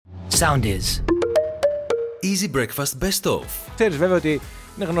sound is. Easy Breakfast Best Of. Ξέρεις βέβαια ότι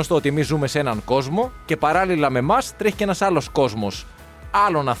είναι γνωστό ότι εμείς ζούμε σε έναν κόσμο και παράλληλα με εμάς τρέχει και ένας άλλος κόσμος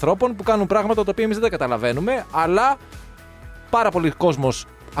άλλων ανθρώπων που κάνουν πράγματα τα οποία εμείς δεν τα καταλαβαίνουμε, αλλά πάρα πολλοί κόσμος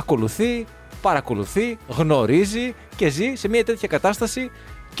ακολουθεί, παρακολουθεί, γνωρίζει και ζει σε μια τέτοια κατάσταση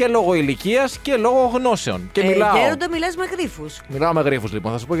και λόγω ηλικίας και λόγω γνώσεων. Και Γέροντα, μιλάς με γρίφους. Μιλάω με γρίφους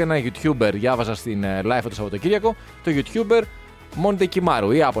λοιπόν. Θα σου πω για ένα YouTuber, διάβαζα στην live το Σαββατοκύριακο, το YouTuber Monte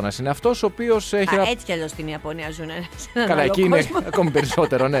Kimaru. Ιάπωνας είναι αυτός, ο οποίος έχει. Έτσι κι αλλιώς στην Ιαπωνία ζουν. Καλά, εκεί είναι ακόμη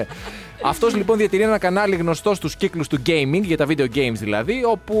περισσότερο, ναι. Αυτός λοιπόν διατηρεί ένα κανάλι γνωστό στους κύκλους του gaming, για τα video games δηλαδή,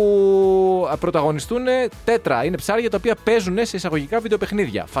 όπου πρωταγωνιστούν τέτρα. Είναι ψάρια τα οποία παίζουν σε εισαγωγικά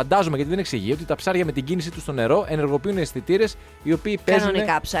βιντεοπαιχνίδια. Φαντάζομαι, γιατί δεν εξηγεί, ότι τα ψάρια με την κίνηση του στο νερό ενεργοποιούν αισθητήρες οι οποίοι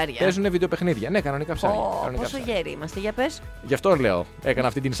παίζουν βιντεοπαιχνίδια. Ναι, κανονικά ψάρια. Πόσο γέροι είμαστε, για πες. Γι' αυτό λέω, έκανα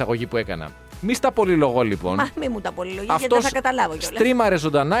αυτή την εισαγωγή που έκανα. Μη στα πολυλογώ λοιπόν. Μα μη μου τα πολυλογεί, γιατί δεν θα καταλάβω κιόλας. Στρίμαρε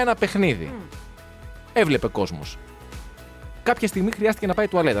ζωντανά ένα παιχνίδι. Έβλεπε κόσμος. Κάποια στιγμή χρειάστηκε να πάει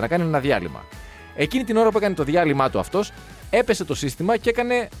τουαλέτα, να κάνει ένα διάλειμμα. Εκείνη την ώρα που έκανε το διάλειμμά του αυτός, έπεσε το σύστημα και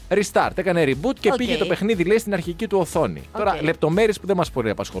έκανε restart, έκανε reboot και πήγε το παιχνίδι, λέει, στην αρχική του οθόνη. Τώρα, λεπτομέρειες που δεν μας πολύ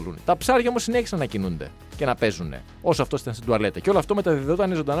απασχολούν. Τα ψάρια όμως συνέχισαν να κινούνται και να παίζουν όσο αυτός ήταν στην τουαλέτα. Και όλο αυτό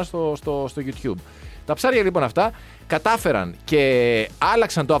μεταδιδόταν ζωντανά στο YouTube. Τα ψάρια λοιπόν αυτά κατάφεραν και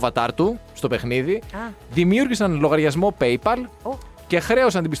άλλαξαν το avatar του στο παιχνίδι, δημιούργησαν λογαριασμό PayPal. Και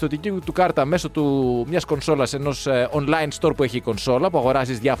χρέωσαν την πιστωτική του κάρτα μέσω μιας κονσόλας, ενός online store που έχει η κονσόλα, που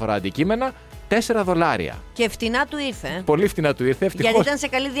αγοράζεις διάφορα αντικείμενα, $4. Και φτηνά του ήρθε. Πολύ φτηνά του ήρθε, ευτυχώς. Γιατί ήταν σε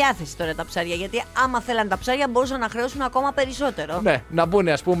καλή διάθεση τώρα τα ψάρια. Γιατί άμα θέλαν τα ψάρια μπορούσαν να χρεώσουν ακόμα περισσότερο. Ναι, να μπουν,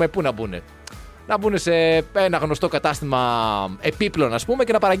 ας πούμε, πού να μπουν. Να μπουν σε ένα γνωστό κατάστημα επίπλων, ας πούμε,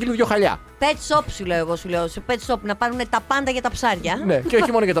 και να παραγγείλουν 2 χαλιά. Pet shop σου λέω. Σε pet shop να πάρουν τα πάντα για τα ψάρια. Ναι, και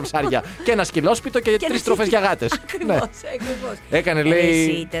όχι μόνο για τα ψάρια. Και ένα σκυλόσπιτο και 3 τροφές για γάτες. Ακριβώς. Έκανε,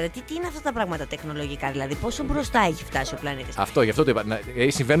 λέει. Τι είναι αυτά τα πράγματα τεχνολογικά, δηλαδή, πόσο μπροστά έχει φτάσει ο πλανήτης. Αυτό, γι' αυτό το είπα.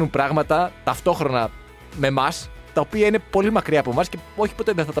 Συμβαίνουν πράγματα ταυτόχρονα με εμάς, τα οποία είναι πολύ μακριά από εμάς και όχι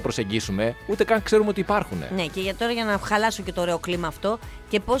ποτέ δεν θα τα προσεγγίσουμε, ούτε καν ξέρουμε ότι υπάρχουν. Ναι, και για τώρα, για να χαλάσω και το ωραίο κλίμα αυτό,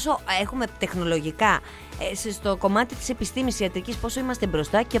 και πόσο έχουμε τεχνολογικά στο κομμάτι της επιστήμης ιατρικής, πόσο είμαστε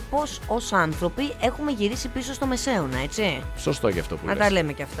μπροστά και πώς ως άνθρωποι έχουμε γυρίσει πίσω στο μεσαίωνα, έτσι. Σωστό γι' αυτό που λες. Να τα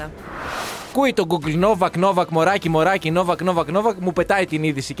λέμε και αυτά. Ακούει το Google Novak, μωράκι, Novak, μου πετάει την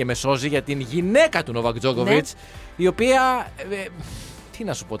είδηση και με σώζει για την γυναίκα του Novak Djokovic, ναι, η οποία. Τι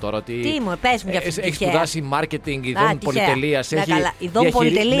να σου πω τώρα, ότι. Τι μου, πες μου για αυτή την έχει σπουδάσει marketing, ειδών πολυτελείας. Ειδών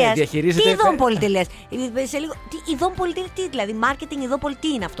πολυτελείας. Τι ειδών πολυτελείας. Τι ειδών πολυτελείας, τι δηλαδή, marketing ειδών πολυτελείας, τι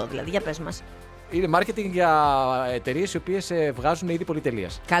είναι αυτό δηλαδή, για πες μας. Είναι marketing για εταιρείες οι οποίες βγάζουν είδη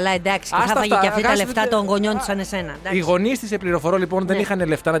πολυτελείας. Καλά, εντάξει, και θα φάγει και αυτή τα λεφτά των γονιών του σαν εσένα. Οι γονείς της, σε πληροφορώ λοιπόν, δεν είχαν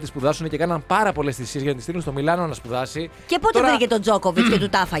λεφτά να τη σπουδάσουν και κάναν πάρα πολλές θυσίες για να τη στείλουν στο Μιλάνο να σπουδάσει. Και πότε βρήκε τον Τζόκοβιτς και του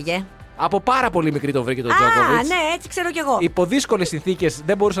τάφαγε. Από πάρα πολύ μικρή τον βρήκε τον Τζόκοβιτς. Ναι, έτσι ξέρω κι εγώ. Υπό δύσκολες συνθήκες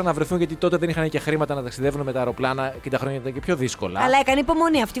δεν μπορούσαν να βρεθούν, γιατί τότε δεν είχαν και χρήματα να ταξιδεύουν με τα αεροπλάνα και τα χρόνια ήταν και πιο δύσκολα. Αλλά έκανε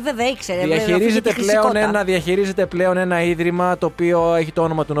υπομονή, αυτή βέβαια ήξερε. Διαχειρίζεται πλέον ένα ίδρυμα το οποίο έχει το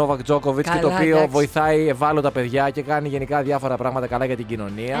όνομα του Νόβακ Τζόκοβιτς και το οποίο βοηθάει ευάλωτα παιδιά και κάνει γενικά διάφορα πράγματα καλά για την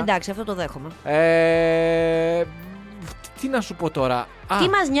κοινωνία. Εντάξει, αυτό το δέχομαι. Τι να σου πω τώρα. Τι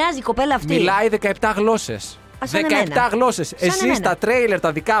μας νοιάζει η κοπέλα αυτή. Μιλάει 17 γλώσσες. 17 γλώσσες. Εσείς τα τρέιλερ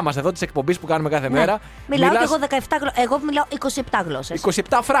τα δικά μας εδώ της εκπομπής που κάνουμε κάθε μέρα. Μιλάω και εγώ 17 γλώσσες. Εγώ μιλάω 27 γλώσσες.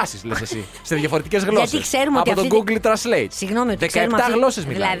 27 φράσεις λες εσύ. Σε διαφορετικές γλώσσες. Γιατί ξέρουμε από ότι το Google Translate. Συγγνώμη, 17 γλώσσες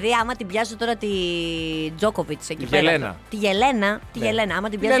μιλάει. Δηλαδή, άμα την πιάσω τώρα τη Τζόκοβιτς εκεί πέρα. Τη Γελένα. Τη Γελένα. Άμα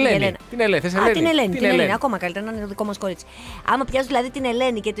την πιάσω τη Γελένα. Την Ελένη. Ακόμα καλύτερα, να είναι το δικό μας κορίτσι. Άμα πιάσω δηλαδή την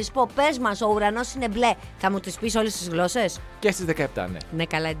Ελένη και τη πω, πες μας, ο ουρανός είναι μπλε, θα μου τις πεις όλες τις γλώσσες. Και στις 17, ναι. Ναι,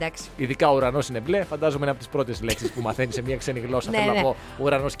 καλά, εντάξει. Ειδικά ο ουρανός είναι μπλε, φαντάζομαι είναι από τις πρώτες λέξεις που μαθαίνει σε μια ξένη γλώσσα. Θέλω να πω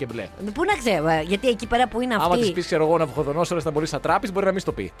ουρανός και μπλε. Πού να ξέρω, γιατί εκεί πέρα που είναι αυτή. Άμα τη πει, ξέρω εγώ, να Ναβουχοδονόσορος θα μπορεί να τράπεις, μπορεί να μην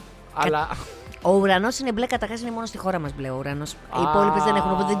στο πει. Αλλά. Ο ουρανός είναι μπλε, καταρχάς είναι μόνο στη χώρα μας μπλε ο ουρανός. Οι υπόλοιπες δεν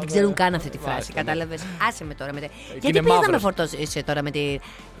έχουν, οπότε δεν την ξέρουν καν αυτή τη φράση. Κατάλαβες. Άσε με τώρα με. Γιατί πήγες να με φορτώσεις τώρα με τη.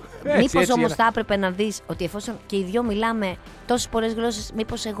 Μήπως όμως θα έπρεπε να δεις ότι εφόσον και οι δυο μιλάμε τόσες πολλές γλώσσες,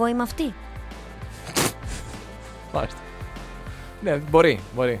 μήπως εγώ είμαι αυτή. Μάλιστα. Ναι, μπορεί.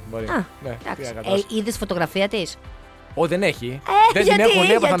 Ναι, είδες φωτογραφία της. Δεν έχει. Δεν την έχουν,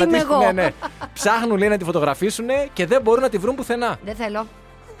 έπαθαν να τη. Ναι. Ψάχνουν, λέει, να τη φωτογραφίσουν και δεν μπορούν να τη βρουν πουθενά. Δεν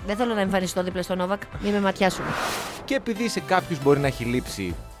θέλω να εμφανιστώ δίπλα στον Νόβακ, μη με ματιάσουν. Και επειδή σε κάποιους μπορεί να έχει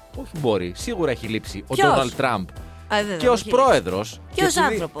λείψει. Όχι μπορεί, σίγουρα έχει λείψει ο Ντόναλντ Τραμπ. Και ως πρόεδρος.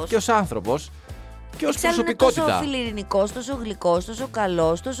 Και ως άνθρωπος. και ως Εξάλλου προσωπικότητα. Είναι τόσο φιλιρινικός, τόσο γλυκός, τόσο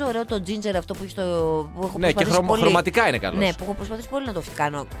καλός, τόσο ωραίο το ginger αυτό που έχει που έχω Ναι, και πολύ. χρωματικά είναι καλός. Ναι, που έχω προσπαθήσει πολύ να το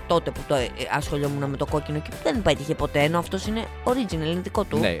κάνω τότε που το ασχολιόμουν με το κόκκινο και δεν πέτυχε ποτέ. Ενώ αυτός είναι original, είναι δικό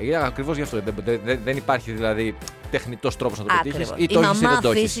του. Ναι, ακριβώς γι' αυτό. Δεν υπάρχει δηλαδή τεχνητός τρόπος να το πετύχεις. Ακριβώς. Ή το Η έχεις ή μαμά δεν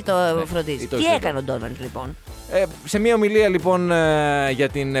το έχεις. φύση το φροντίζει. Τι έκανε ο Ντόναλντ λοιπόν? Σε μια ομιλία λοιπόν για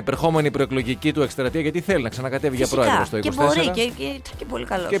την επερχόμενη προεκλογική του εκστρατεία, γιατί θέλει να ξανακατέβει για πρόεδρο στο 2024. Και μπορεί και πολύ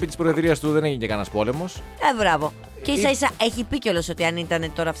καλό. Και επί της προεδρίας του δεν έγινε και κανένας πόλεμος. Μπράβο. Και ίσα-ίσα έχει πει κιόλας ότι αν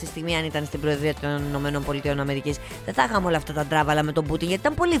ήταν τώρα αυτή τη στιγμή, αν ήταν στην Προεδρία των ΗΠΑ, δεν θα είχαμε όλα αυτά τα τράβαλα με τον Πούτιν, γιατί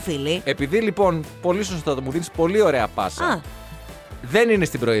ήταν πολύ φίλοι. Επειδή λοιπόν, πολύ σωστά το μου δίνεις πολύ ωραία πάσα, δεν είναι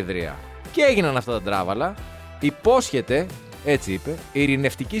στην Προεδρία και έγιναν αυτά τα τράβαλα, υπόσχεται, έτσι είπε,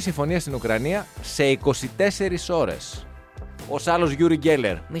 ειρηνευτική συμφωνία στην Ουκρανία σε 24 ώρες. Ως άλλος Γιούρι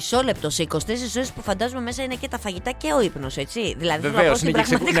Γκέλερ. Μισό λεπτό, σε 24 ώρες που φαντάζομαι μέσα είναι και τα φαγητά και ο ύπνος, έτσι. Δηλαδή, βεβαίως, είναι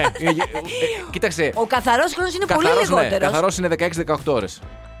και κοίταξε. Ο καθαρός χρόνος είναι πολύ λιγότερος. Ναι, καθαρός είναι 16-18 ώρες.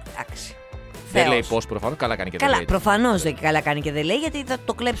 Εντάξει. Δεν λέει πώς προφανώς, καλά κάνει και δεν λέει. Καλά, προφανώς δεν καλά κάνει και δεν λέει, γιατί θα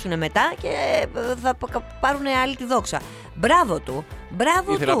το κλέψουν μετά και θα πάρουν άλλη τη δόξα. Μπράβο του.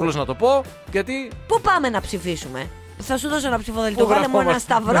 Μπράβο Ήθελα του. απλώς να το πω, γιατί. Πού πάμε να ψηφίσουμε? Θα σου δώσω ένα ψηφοδέλτιο. Βάλε μου ένα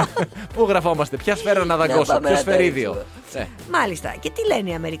σταυρό. Πού γραφόμαστε, ποια σφαίρα να δαγκώσω, ποιο σφαιρίδιο. Μάλιστα. Και τι λένε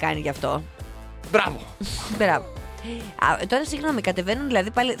οι Αμερικάνοι γι' αυτό? Μπράβο. Μπράβο. Τώρα συγγνώμη, κατεβαίνουν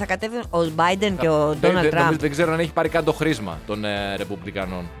δηλαδή πάλι. Θα κατέβουν ο Biden και ο Donald Trump. Δεν ξέρω αν έχει πάρει καν το χρήσμα των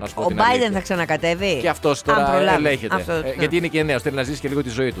Ρεπουμπλικανών. Ο Biden θα ξανακατέβει. Και αυτός τώρα ελέγχεται. Ναι. Γιατί είναι και νέος, θέλει να ζήσει και λίγο τη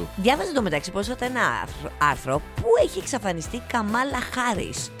ζωή του. Διάβαζε το μεταξύ πρόσφατα ένα άρθρο που έχει εξαφανιστεί η Καμάλα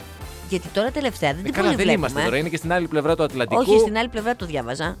Χάρις. Γιατί τώρα τελευταία δεν την πολύ βλέπουμε. Δεν είμαστε τώρα, είναι και στην άλλη πλευρά του Ατλαντικού. Όχι, στην άλλη πλευρά το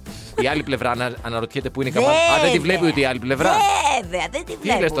διάβαζα. Η άλλη πλευρά αναρωτιέται πού είναι η Καμάλα. Α, δεν τη βλέπει ούτε η άλλη πλευρά. Βέβαια, δεν τη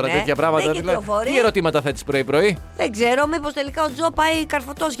βλέπει. Τι λες τώρα τέτοια πράγματα? Τι ερωτήματα θέτεις πρωί-πρωί? Δεν ξέρω, μήπως τελικά ο Τζο πάει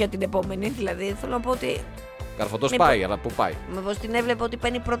καρφωτός για την επόμενη. Δηλαδή θέλω να πω ότι. Καρφωτός πάει, αλλά πού πάει? Μήπως την έβλεπε ότι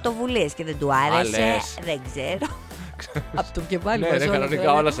παίρνει πρωτοβουλίες και δεν του άρεσε. Δεν ξέρω. Από το κεφάλι μας. Ναι,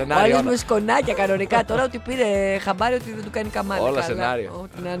 κανονικά όλα σενάρια. Όλες με σκονάκια κανονικά. Τώρα ότι πήρε χαμπάρι ότι δεν του κάνει καμάλα. Όλα σενάρια.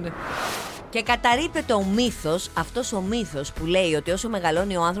 Ό,τι να είναι. Και καταρρίπτεται ο μύθος, αυτός ο μύθος που λέει ότι όσο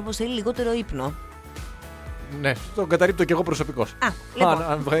μεγαλώνει ο άνθρωπος θέλει λιγότερο ύπνο. Ναι, τον καταρρίπτω κι εγώ προσωπικώς.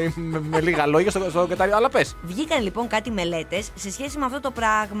 Λοιπόν. Με λίγα λόγια στον καταρρίπτω, αλλά πες. Βγήκαν λοιπόν κάτι μελέτες σε σχέση με αυτό το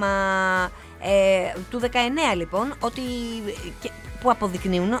πράγμα του 19 λοιπόν, που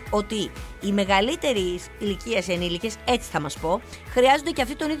αποδεικνύουν ότι οι μεγαλύτεροι ηλικίας ενήλικες, έτσι θα μας πω, χρειάζονται και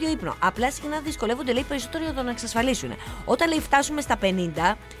αυτοί τον ίδιο ύπνο. Απλά συχνά δυσκολεύονται, λέει, περισσότερο για να τον εξασφαλίσουν. Όταν, λέει, φτάσουμε στα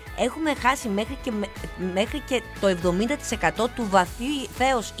 50, έχουμε χάσει μέχρι και το 70% του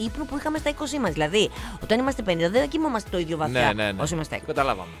βαθύθεως ύπνου που είχαμε στα 20 μας. Δηλαδή, όταν είμαστε 50 δεν κοιμόμαστε το ίδιο βαθιά όσο είμαστε 20.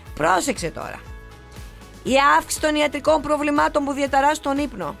 Καταλάβαμε. Πρόσεξε τώρα. Η αύξηση των ιατρικών προβλημάτων που διαταράσσουν τον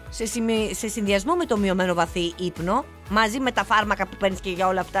ύπνο σε συνδυασμό με το μειωμένο βαθύ ύπνο, μαζί με τα φάρμακα που παίρνεις και για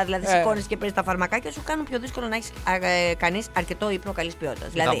όλα αυτά, δηλαδή σηκώνεις και παίρνεις τα φαρμακάκια, σου κάνουν πιο δύσκολο να έχεις κανείς αρκετό ύπνο καλής ποιότητας.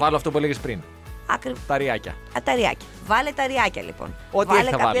 Δηλαδή, θα βάλω αυτό που έλεγες πριν. Τα ριάκια. Τα ριάκια. Βάλε τα ριάκια λοιπόν. Ό,τι βάλε θα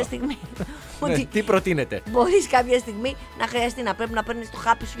κάποια βάλω. στιγμή. Ναι, τι προτείνετε? Μπορείς κάποια στιγμή να χρειαστεί να πρέπει να παίρνεις το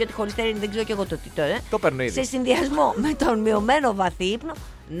χάπι σου για τη χολυστερίνη, δεν ξέρω και εγώ το τι τώρα. Το παίρνω ήδη. Σε συνδυασμό με τον μειωμένο βαθύ ύπνο,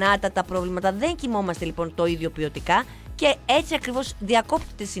 να τα προβλήματα. Δεν κοιμόμαστε λοιπόν το ίδιο ποιοτικά. Και έτσι ακριβώς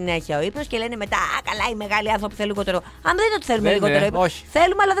διακόπτεται συνέχεια ο ύπνος και λένε μετά: καλά, οι μεγάλοι άνθρωποι θέλουν λιγότερο. Αν δεν είναι ότι θέλουμε λιγότερο ύπνο.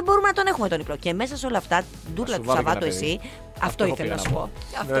 Θέλουμε, αλλά δεν μπορούμε να τον έχουμε τον ύπνο. Και μέσα σε όλα αυτά, ντούρλα του Σαββάτου, εσύ, αυτό ήθελα να σου πω.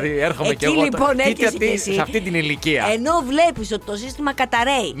 Δηλαδή, έρχομαι και εγώ λοιπόν, σε αυτή την ηλικία. Ενώ βλέπεις ότι το σύστημα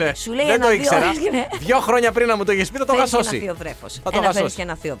καταραίει. Ναι. Σου λέει δεν ένα το ήξερα. 2 χρόνια πριν να μου το είχες πει, θα το είχα σώσει. Και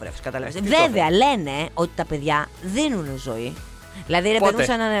ένα θείο βρέφος. Βέβαια, λένε ότι τα παιδιά δίνουν ζωή. Δηλαδή, ρε παιδί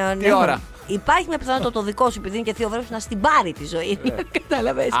μου, τι ώρα? Υπάρχει μια πιθανότητα το δικό σου, επειδή είναι και θείο βρέφος, να στην πάρει τη ζωή.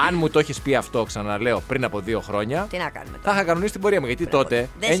 Κατάλαβες. Αν μου το έχεις πει αυτό, ξαναλέω, πριν από 2 χρόνια, τι να κάνουμε τώρα? Θα είχα κανονίσει την πορεία μου. Γιατί τότε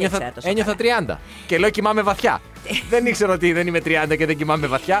ένιωθα 30. Και λέω κοιμάμαι βαθιά. Δεν ήξερα ότι δεν είμαι 30 και δεν κοιμάμαι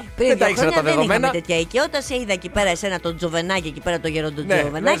βαθιά. Δεν τα ήξερα τα δεδομένα. Δεν είχαμε τέτοια οικία. Όταν σε είδα εκεί πέρα εσένα τον Τζοβενάκη, εκεί πέρα το γερόντο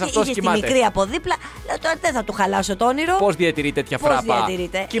Τζοβενάκη, είχε τη μικρή από δίπλα. Λέω τώρα δεν θα του χαλάσω το όνειρο. Πώς διατηρεί τέτοια φράπα?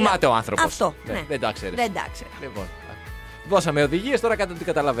 Κοιμάται ο άνθρωπος. Αυτό. Δεν τα ξέρεις. Δεν τα ξέρω. Λοιπόν. Δώσαμε οδηγίες, τώρα κάτι τι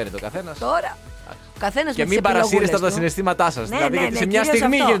καταλαβαίνετε ο καθένας. Τώρα. Και μην παρασύρεστε από τα συναισθήματά σας. Δηλαδή, γιατί σε μια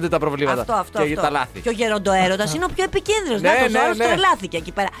στιγμή γίνονται τα προβλήματα και τα λάθη. Και ο γεροντοέρωτας είναι ο πιο επικίνδυνος. Να το άλλο τρελάθηκε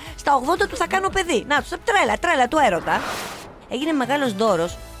εκεί πέρα. Στα 80 του θα κάνω παιδί. Να του τρέλα του έρωτα. Έγινε μεγάλος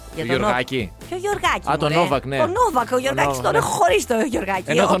δώρος. Για τον Γιωργάκη. Ποιο Γιωργάκη? Α, τον Νόβακ, ναι. Τον Νόβακ, ο Γιωργάκης τον έχω χωρίσει το Γιωργάκη.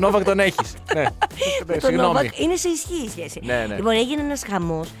 Ενώ τον Νόβακ τον έχει. Ναι. Τον Νόβακ είναι σε ισχύ η σχέση. Ναι. Λοιπόν, έγινε ένας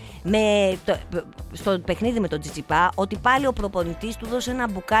χαμός στο παιχνίδι με τον Τσιτσιπά, ότι πάλι ο προπονητής του δώσε ένα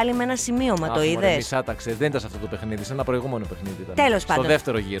μπουκάλι με ένα σημείωμα. Το είδες? Μισάταξε. Δεν ήταν σε αυτό το παιχνίδι, σε ένα προηγούμενο παιχνίδι ήταν. Τέλος πάντων. Στο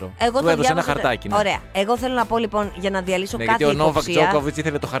δεύτερο γύρο. Εγώ του έδωσε ένα χαρτάκι. Ναι. Ωραία. Εγώ θέλω να πω λοιπόν για να διαλύσω κάθε γιατί ο Νόβακ υποψία. Τζόκοβιτς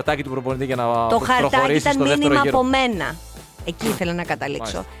ήθελε το χαρτάκι του προπονητή για να Το προχωρήσει χαρτάκι στο ήταν δεύτερο μήνυμα γύρο. από μένα. Εκεί ήθελα να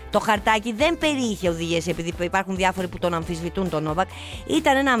καταλήξω. Μάλιστα. Το χαρτάκι δεν περιείχε οδηγίες, επειδή υπάρχουν διάφοροι που τον αμφισβητούν τον Νόβακ.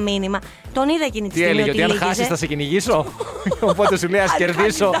 Ήταν ένα μήνυμα. Τον είδα εκείνη τη Τι στιγμή. έλεγε, ότι αν χάσεις θα σε κυνηγήσω. Οπότε σου λέει, ας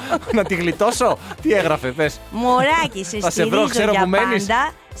κερδίσω, να τη γλιτώσω. Τι έγραφε, πες. Μωράκι, σε στηρίζω ξέρω για που μένεις.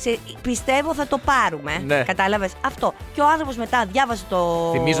 πάντα. Πιστεύω θα το πάρουμε. Ναι. Κατάλαβες αυτό. Και ο άνθρωπος μετά διάβασε το.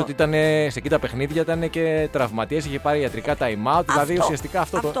 Θυμίζω ότι ήταν σε εκεί τα παιχνίδια, ήταν και τραυματίες, είχε πάρει ιατρικά time out. Δηλαδή ουσιαστικά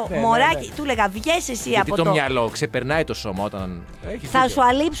αυτό το. Ναι, Μωράκι, ναι. του λέγα, βγες εσύ Γιατί από το μυαλό ξεπερνάει το σώμα όταν. Θα σου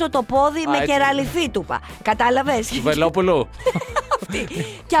αλείψω το πόδι με έτσι. κεραλιφή, του είπα. Κατάλαβες. Του Βελόπουλου.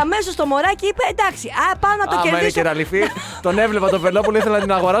 Και αμέσως το μωράκι είπε εντάξει, πάω να το Άμα είναι κερδίσω. κεραλιφή, τον έβλεπα τον Βελόπουλο, ήθελα να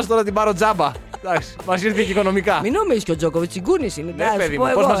την αγοράσω, τώρα την πάρω τζάμπα. Εντάξει, μας ήρθε και οικονομικά. Μην νομίζεις και ο Τζόκοβιτς συγκούνης είναι. Ναι, παιδί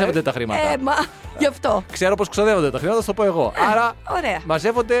μου, πώς μαζεύονται τα χρήματα. Γι' αυτό. Ξέρω πώς ξοδεύονται τα χρήματα, θα το πω εγώ. Άρα Ωραία.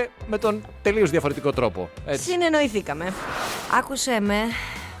 μαζεύονται με τον τελείως διαφορετικό τρόπο. Έτσι. Συνεννοηθήκαμε. Άκουσέ με.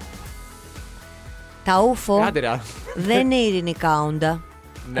 Τα ούφο Άντε ρε. δεν είναι ειρηνικά όντα.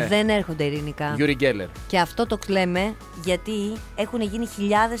 Ναι. Δεν έρχονται ειρηνικά. Γιούρι Γκέλλερ. Και αυτό το λέμε γιατί έχουν γίνει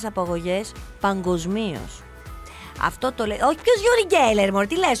χιλιάδες απαγωγές παγκοσμίως. Αυτό το λέει. Όχι, ποιος Γιούρι Γκέλλερ, μωρέ,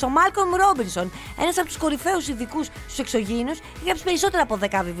 τι λες. Ο Μάλκομ Ρόμπινσον, ένας από τους κορυφαίους ειδικούς στους εξωγήινους, έχει γράψει περισσότερα από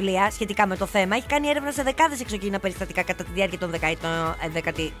 10 βιβλία σχετικά με το θέμα. Έχει κάνει έρευνα σε δεκάδες εξωγήινα περιστατικά κατά τη διάρκεια των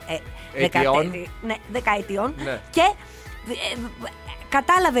δεκαετιών. Ναι. Και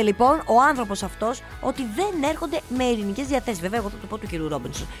κατάλαβε λοιπόν ο άνθρωπος αυτός ότι δεν έρχονται με ειρηνικές διαθέσεις. Βέβαια, εγώ θα το πω του κυρίου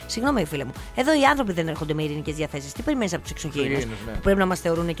Ρόμπινσον. Συγγνώμη, φίλε μου. Εδώ οι άνθρωποι δεν έρχονται με ειρηνικές διαθέσεις. Τι περιμένεις από τους εξωγήινους, Ναι. που πρέπει να μας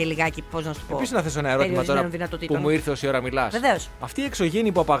θεωρούν και λιγάκι, πώς να σου πω. Επίσης, να θέσω ένα ερώτημα τώρα που μου ήρθε όση ώρα μιλάς. Βεβαίως. Αυτοί οι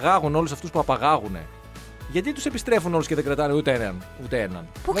εξωγήινοι που απαγάγουν όλους αυτούς που απαγάγουν, γιατί τους επιστρέφουν όλους και δεν κρατάνε ούτε έναν.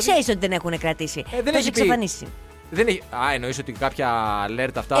 Πού ξέρεις ότι δεν έχουν κρατήσει. δεν Το έχει έχει εξαφανίσει. Δεν έχει... Α, εννοείς ότι κάποια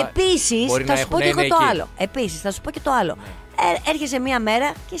alert αυτά. Επίσης, μπορεί θα να σου πω έχουν, και εγώ είναι το εκεί. άλλο. Επίσης, θα σου πω και το άλλο. Έρχεσαι μία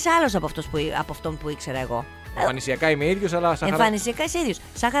μέρα και είσαι άλλος από αυτόν που ήξερα εγώ. Εμφανισιακά είμαι ίδιος, αλλά σαν Εμφανισιακά είσαι ίδιος.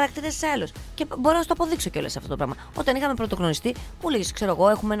 Σαν χαρακτήρα είσαι άλλος. Και μπορώ να σου το αποδείξω κιόλας αυτό το πράγμα. Όταν είχαμε πρωτογνωριστεί, μου λέγες, ξέρω εγώ,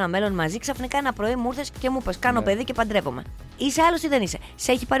 έχουμε ένα μέλλον μαζί. Ξαφνικά ένα πρωί μου ήρθες και μου είπες: κάνω παιδί και παντρεύομαι. Είσαι άλλος ή δεν είσαι.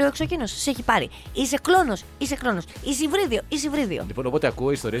 Σε έχει πάρει ο εξωγήινος, σε έχει πάρει. Είσαι κλόνος, είσαι κλόνος. Είσαι υβρίδιο, είσαι υβρίδιο. Λοιπόν, οπότε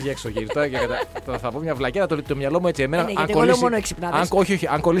ακούω ιστορίες για εξωγήινους. Θα πω μια βλακιά, το μυαλό μου έτσι. Εμένα, γιατί εγώ λέω μόνο εξυπνάδες.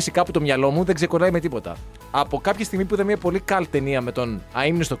 αν κολλήσει κάπου το μυαλό μου, δεν ξεκολλάει με τίποτα. Από κάποια στιγμή που είδα μια πολύ καλή ταινία με τον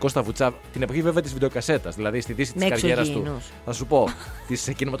αείμνηστο Κώστα Βουτσά, την εποχή βέβαια της βιντεοκασέτας, δηλαδή στη δύση της καριέρας του. Θα σου πω,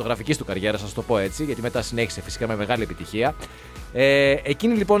 της κινηματογραφικής του καριέρας, θα σου το πω έτσι, γιατί μετά συνέχισε φυσικά με μεγάλη επιτυχία.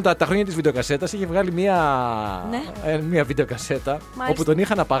 Εκείνη λοιπόν τα χρόνια της βιντεοκασέτας είχε βγάλει μια βιντεοκασέτα. Μάλιστα. Όπου τον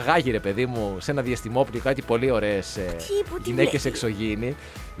είχαν απαγάγει, ρε παιδί μου, σε ένα διαστημόπλιο, κάτι πολύ ωραίες γυναίκες εξωγήινοι,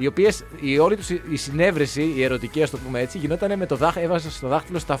 οι οποίες όλη τους η συνέβρεση, η ερωτική, ας το πούμε έτσι, γινόταν με το έβαζε στο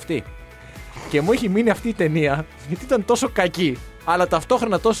δάχτυλο στα αυτή. Και μου έχει μείνει αυτή η ταινία, γιατί ήταν τόσο κακή, αλλά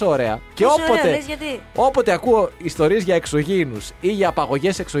ταυτόχρονα τόσο ωραία. Και όποτε ακούω ιστορίες για εξωγήινους ή για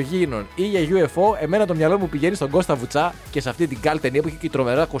απαγωγές εξωγήινων ή για UFO, εμένα το μυαλό μου πηγαίνει στον Κώστα Βουτσά και σε αυτή την καλή ταινία που είχε και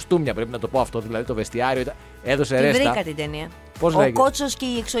τρομερά κοστούμια, πρέπει να το πω αυτό, δηλαδή το βεστιάριο έδωσε Τη ρέστα. βρήκα την ταινία. Πώς Ο λέγεται? Κότσος και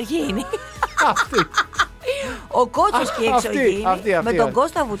οι εξωγήινοι. Αυτή. Ο Κότσος και οι εξωγήινοι. Αυτή. Με τον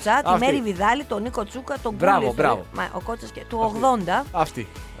Κώστα Βουτσά, τη Αυτή. Μέρη Βιδάλη, τον Νίκο Τσούκα, τον Μπράβο. Ο Κότσος και του 80. Αυτή.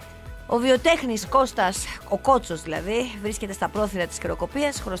 Ο βιοτέχνης Κώστας, ο Κότσος δηλαδή, βρίσκεται στα πρόθυρα της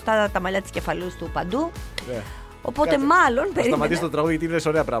χειροκοπίας, χρωστά τα μαλλιά της κεφαλούς του παντού. Ναι. Οπότε μάλλον Θα περίμενε. σταματήσει το τραγούδι γιατί λες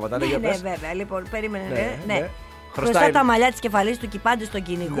ωραία πράγματα. Ναι, για ναι, πες. βέβαια. Λοιπόν, περίμενε. Ναι, Ναι. ναι. Χρωστά τα μαλλιά της κεφαλής του κυπάντες τον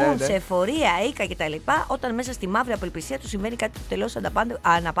κυνηγούν, Ναι. σε εφορία, οίκα κτλ. Όταν μέσα στη μαύρη απελπισία του συμβαίνει κάτι τελώς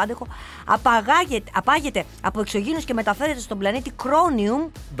αναπάντεχο, απάγεται από εξωγήινους και μεταφέρεται στον πλανήτη Κρόνιουμ,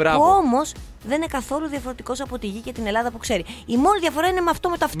 που όμως δεν είναι καθόλου διαφορετικός από τη Γη και την Ελλάδα που ξέρει. Η μόνη διαφορά είναι με αυτό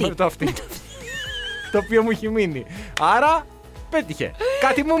με το αυτή. Με το αυτή. Το οποίο μου έχει μείνει. Άρα πέτυχε.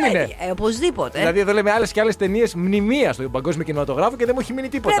 Κάτι μου μείνε. Οπωσδήποτε. Δηλαδή εδώ λέμε άλλες και άλλες ταινίες μνημεία στο παγκόσμιο κινηματογράφο και δεν μου έχει μείνει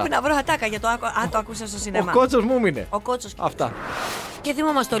τίποτα. Πρέπει να βρω χατάκα για το το άκουσα στο σινεμά. Ο Κότσος μου μείνε. Ο Κότσος. Αυτά. Και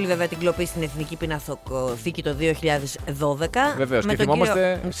θυμόμαστε όλοι βέβαια την κλοπή στην Εθνική Πιναθοθήκη το 2012. Βεβαίως. Με Και τον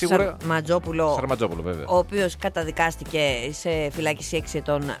θυμόμαστε κύριο σίγουρα. Σαρματζόπουλο, Βέβαια. ο οποίος καταδικάστηκε σε φυλάκιση 6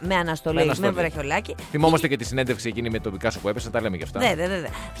 ετών με αναστολή, με βραχιολάκι. Θυμόμαστε και τη συνέντευξη εκείνη με τον Πικάσο που έπεσε, τα λέμε και αυτά. Βέβαια.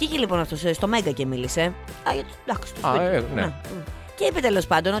 Βγήκε λοιπόν αυτό στο Μέγκα και μίλησε. Ναι. Και είπε τέλος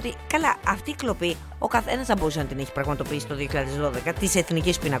πάντων ότι καλά, αυτή η κλοπή ο καθένας θα μπορούσε να την έχει πραγματοποιήσει το 2012 της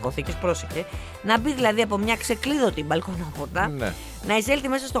Εθνικής Πινακοθήκης. Πρόσεχε. Να μπει δηλαδή από μια ξεκλείδωτη μπαλκονόπορτα, Ναι. να εισέλθει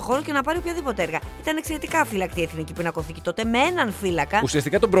μέσα στο χώρο και να πάρει οποιαδήποτε έργα. Ήταν εξαιρετικά φύλακτη η Εθνική Πινακοθήκη τότε με έναν φύλακα.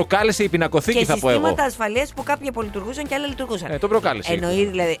 Ουσιαστικά τον προκάλεσε η πινακοθήκη, Και θα πω εγώ. συστήματα ασφαλείας που κάποιοι απολειτουργούσαν και άλλοι λειτουργούσαν. Τον προκάλεσε. Εννοεί,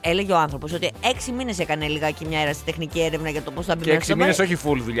 δηλαδή, έλεγε ο άνθρωπος ότι 6 μήνες έκανε λιγάκι μια αερασιτεχνική έρευνα για το πώς θα μπει Και μέσα 6 στο μήνες μέρος. όχι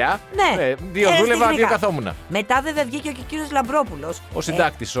full δουλειά. Ναι. 2 δούλευα, 2 τεχνικά. καθόμουνα. Μετά βέβαια βγήκε και ο κύριος Λαμπρόπουλος. Ο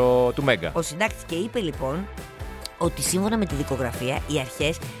συντάκτης του Μέγκα. Ο συντάκτης και είπε λοιπόν ότι σύμφωνα με τη δικογραφία οι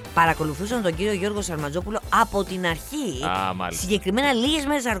αρχές παρακολουθούσαν τον κύριο Γιώργο Σαρματζόπουλο από την αρχή. Α, μάλιστα. Συγκεκριμένα λίγες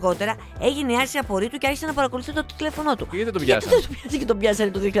μέρες αργότερα έγινε η άρση απορρίτου και άρχισε να παρακολουθεί το τηλέφωνό του. Γιατί τον Γιατί πιάσανε? δεν τον πιάσει και τον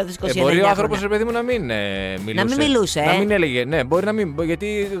πιάσανε το 2021. Μπορεί ο 9 άνθρωπος, χρόνια. ρε παιδί μου, να μην μιλούσε. Να μην μιλούσε, Να μην έλεγε. Ναι, μπορεί να μην.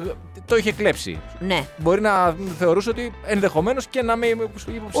 Γιατί το είχε κλέψει. Ναι. Μπορεί να θεωρούσε ότι ενδεχομένως και να με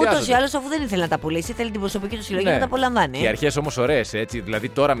υποψιάζεται. Ούτως ή άλλως, αφού δεν ήθελε να τα πουλήσει, θέλει την προσωπική του συλλογή Ναι. να τα απολαμβάνει. Οι αρχές όμως ωραίες, έτσι. Δηλαδή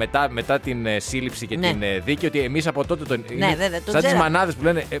τώρα μετά την σύλληψη και Ναι. την δίκη, ότι εμείς από τότε τον. Ναι, βέβαια, τον σαν τις ξέραμε. μανάδες που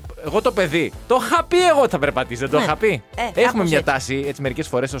λένε, εγώ το παιδί. Το είχα πει εγώ ότι θα περπατήσει, δεν το Ναι. είχα πει. Έχουμε κάπως μια έτσι. τάση, έτσι, μερικές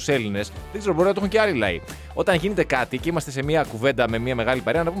φορές ως Έλληνες, δεν ξέρω, μπορεί να το έχουν και άλλοι λαοί. Όταν γίνεται κάτι και είμαστε σε μια κουβέντα με μια μεγάλη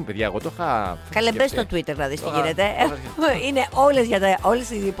παρέα, να πούμε, παιδιά, εγώ το είχα. Καλέ, μπες σκεφτεί. στο Twitter να δεις τι Το γίνεται. είχα- Είναι όλες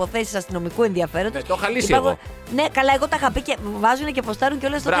οι υποθέσεις αστυνομικού ενδιαφέροντος. Ναι, το είχα λύσει Υπάρχουν- εγώ. Ναι, καλά, εγώ τα είχα πει και βάζουν και ποστάρουν και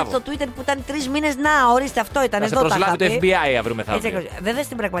όλα στο Μπράβο. Twitter που ήταν 3 μήνες. Να, ορίστε, αυτό ήταν. Να σε Εδώ τα προσλάβει το είχα πει. FBI αύριο Έτσι μεθαύριο. ακριβώς. Βέβαια,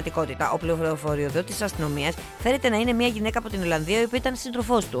 στην πραγματικότητα, ο πληροφοριοδότης της αστυνομίας φέρεται να είναι μια γυναίκα από την Ολλανδία, η οποία ήταν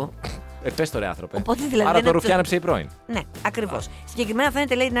σύντροφός του. Πες το ρε άνθρωπε. Οπότε, δηλαδή, Άρα δεν το είναι- ρουφιάνεψε η πρώην. Ναι, ακριβώς. Συγκεκριμένα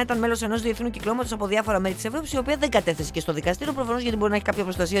φαίνεται, λέει, να ήταν μέλος ενός διεθνού κυκλώματος από διάφορα μέρη της Ευρώπης, η οποία δεν κατέθεσε και στο δικαστήριο, προφανώς γιατί μπορεί να έχει κάποια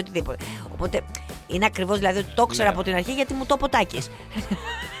προστασία ή οτιδήποτε. Οπότε είναι ακριβώς δηλαδή ότι το ήξερα Ναι. από την αρχή γιατί μου το ποτάκεις.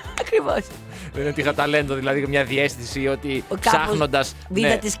 Ακριβώς. Δεν είναι ότι είχα ταλέντο, δηλαδή μια διαίσθηση ότι ψάχνοντας.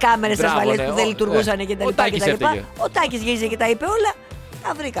 Είδα τις κάμερες ασφαλείας που δεν λειτουργούσαν και τα Ο λοιπά. Τάκης και τα λοιπά. έφταιγε. Ο Τάκης γύριζε και τα είπε όλα.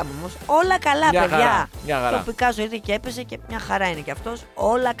 Τα βρήκαμε όμως. Όλα καλά, Μια παιδιά. χαρά, μια χαρά. Το Πικάσο ήρθε και έπεσε και μια χαρά είναι κι αυτός.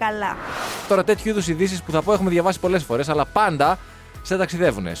 Όλα καλά. Τώρα τέτοιου είδους ειδήσεις που θα πω έχουμε διαβάσει πολλές φορές, αλλά πάντα σε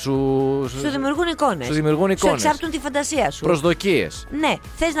ταξιδεύουνε. Σου Σου δημιουργούν εικόνες. Σου δημιουργούν εικόνες. Σου εξάπτουν τη φαντασία σου. προσδοκίες. Ναι,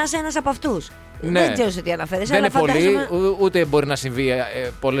 θες να είσαι ένας από αυτούς. Ναι. Δεν ξέρω σε τι αναφέρεσαι, Δεν αλλά είναι πολύ, φαντάζομαι. ούτε μπορεί να συμβεί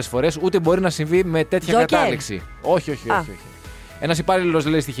πολλές φορές, ούτε μπορεί να συμβεί με τέτοια Τζόκερ. κατάληξη. Όχι, όχι, Α. όχι. Ένας υπάλληλος,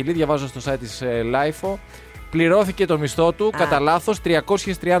 λέει, στη Χιλή, διαβάζω στο site της LIFO, πληρώθηκε το μισθό του κατά λάθος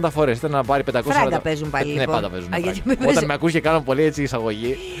 330 φορές. Ήταν να πάρει 540. Φράγκα παίζουν πάλι, Ναι, λοιπόν. πάντα παίζουν. Α, γιατί φράγκα. με Όταν παίζει- με ακούς και κάνω πολύ έτσι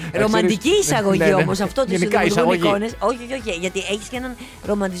εισαγωγή. Ρομαντική εισαγωγή Ναι, ναι, ναι. όμως αυτό το Γενικά δημιουργούν εισαγωγή. εικόνες. Όχι, όχι, όχι. Γιατί έχεις και έναν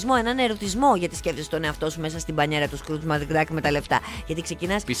ρομαντισμό, έναν ερωτισμό γιατί σκέφτεσαι τον εαυτό σου μέσα στην πανιέρα του Σκρούτζ Μακδάκ με τα λεφτά. Γιατί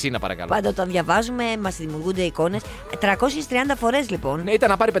ξεκινάς. Πισίνα, παρακαλώ. Πάντα όταν διαβάζουμε, μας δημιουργούνται εικόνες. 330 φορές λοιπόν. Ναι, ήταν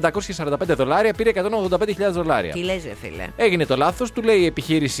να πάρει $545, πήρε $185,000. Τι λες, ρε φίλε. Έγινε το λάθος, του λέει η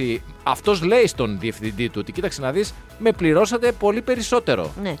επιχείρηση, αυτός λέει στον διευθυντή του ότι κοίταξε να δεις, με πληρώσατε πολύ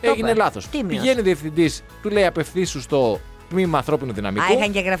περισσότερο. Ναι, το Έγινε είπε. λάθος. Τίμιος. Πηγαίνει ο διευθυντής, του λέει απευθύσου στο τμήμα ανθρώπινου δυναμικού. Α,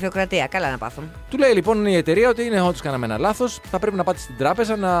 είχαν και γραφειοκρατία. Καλά να πάθουν. Του λέει λοιπόν η εταιρεία ότι είναι όντως κάναμε ένα λάθος, θα πρέπει να πάτε στην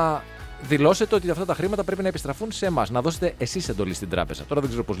τράπεζα να δηλώσετε ότι αυτά τα χρήματα πρέπει να επιστραφούν σε εμάς. Να δώσετε εσείς εντολή στην τράπεζα. Τώρα δεν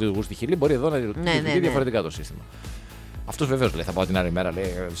ξέρω πώς λειτουργούν στη Χιλή, μπορεί εδώ να λειτουργεί ναι. διαφορετικά το σύστημα. Αυτό βεβαίω λέει: θα πάω την άλλη μέρα.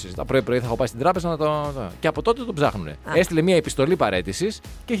 Λέει: συζητά πρωί-πρωί, θα έχω πάει στην τράπεζα να το. Και από τότε τον ψάχνουνε. Έστειλε μια επιστολή παραίτησης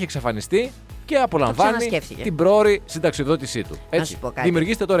και είχε εξαφανιστεί και απολαμβάνει ξανασκέφτηκε. την πρόωρη συνταξιοδότησή του. Έτσι. σου πω κάτι.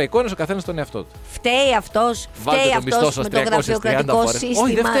 Δημιουργήστε τώρα εικόνες ο καθένας στον εαυτό του. Φταίει αυτός, Βάλτε φταίει το μισθό αυτός σας με το 330 γραφειοκρατικό φορές. Όχι, δεν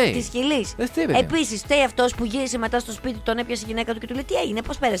σύστημα φταίει. της Χιλής. Δεν φταίει, παιδιά. Επίσης, φταίει αυτός που γύρισε μετά στο σπίτι, τον έπιασε η γυναίκα του και του λέει: τι έγινε,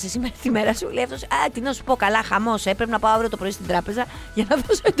 πώς πέρασε σήμερα τη μέρα σου. Λέει αυτός: α, τι να σου πω, καλά, χαμός. Πρέπει να πάω αύριο το πρωί στην τράπεζα για να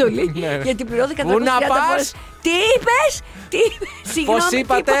δώσω εντολή. Ναι. Γιατί πληρώθηκα 330 Πού να πας? φορές. Τι είπες, τι είπες, συγγνώμη. Πώς τι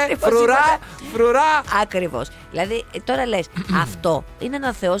είπατε, πώς φρουρά, είπατε. φρουρά. Ακριβώς. Δηλαδή, τώρα λες, αυτό είναι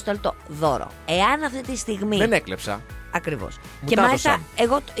ένα θεόσταλτο δώρο. Εάν αυτή τη στιγμή. Δεν έκλεψα. Ακριβώς. Μου Και τα μάλιστα, έδωσαν.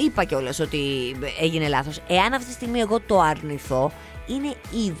 εγώ είπα κιόλας ότι έγινε λάθος. Εάν αυτή τη στιγμή εγώ το αρνηθώ, είναι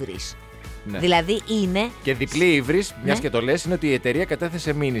ύβρις. Ναι. Δηλαδή είναι. Και διπλή ύβρις, μια Ναι. και το λες, είναι ότι η εταιρεία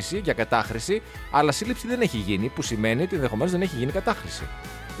κατέθεσε μήνυση για κατάχρηση, αλλά σύλληψη δεν έχει γίνει, που σημαίνει ότι ενδεχομένως δεν έχει γίνει κατάχρηση.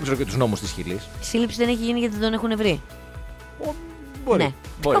 Δεν ξέρω και τους νόμους της Χιλής. Σύλληψη δεν έχει γίνει γιατί δεν τον έχουν βρει. Μπορεί. Ναι.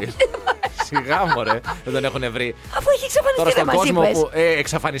 Μπορεί. Σιγά μωρέ, δεν τον έχουν βρει. Αφού έχει εξαφανιστεί, Τώρα δεν στον μας κόσμο είπες.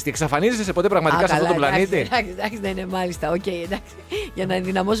 που εξαφανίζεσαι ποτέ πραγματικά Α, σε αυτόν τον καλά, πλανήτη. Εντάξει, ναι, ναι, μάλιστα. Οκ, εντάξει. Για να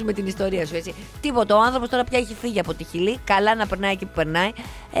ενδυναμώσουμε την ιστορία σου, έτσι. Τίποτα. Ο άνθρωπος τώρα πια έχει φύγει από τη Χιλή. Καλά να περνάει εκεί που περνάει.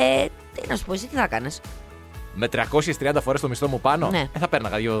 Τι να σου πω, εσύ τι θα κάνεις. Με 330 φορές το μισθό μου πάνω, Ναι. θα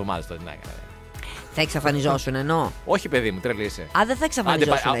πέρναγα 2 εβδομάδες τότε. Ναι. Θα εξαφανιζόσουν εννοώ. Όχι, παιδί μου, τρελή είσαι. Α, δεν θα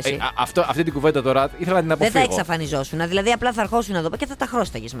εξαφανιζόσουν εσύ. Αυτή την κουβέντα τώρα ήθελα να την αποφύγω. Δεν θα εξαφανιζόσουν. Δηλαδή απλά θα ερχόσουν εδώ και θα τα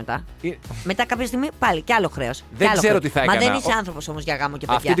χρώσταγες μετά. Μετά κάποια στιγμή πάλι κι άλλο χρέος. Δεν ξέρω τι θα έκανα. Μα δεν είσαι άνθρωπος όμως για γάμο και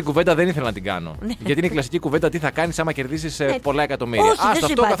παιδιά. Αυτή την κουβέντα δεν ήθελα να την κάνω. Γιατί είναι η κλασική κουβέντα τι θα κάνεις άμα κερδίσεις πολλά εκατομμύρια. Όχι,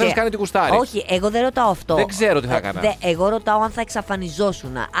 αυτό ο καθένας κάνει την κουστάρι. Όχι, εγώ δεν ρωτάω αυτό. Δεν ξέρω τι θα έκανα. Εγώ ρωτάω αν θα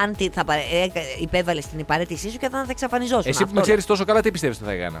εξαφανιζόσουν. Αν θα υπέβαλες την υπαρέτησή σου και αν θα εξαφανιζόσουν. Εσύ που με ξέρεις τόσο καλά, τι πιστεύεις ότι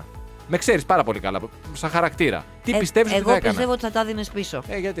θα έκανα? Με ξέρεις πάρα πολύ καλά, σαν χαρακτήρα. Τι πιστεύεις ότι θα έκανα? Εγώ πιστεύω ότι θα τα δίνεις πίσω.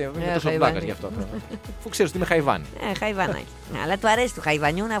 Γιατί είμαι τόσο πλάκας γι' αυτό. Αφού ξέρεις ότι είμαι Χαϊβάνι. Χαϊβάνάκι. Αλλά του αρέσει του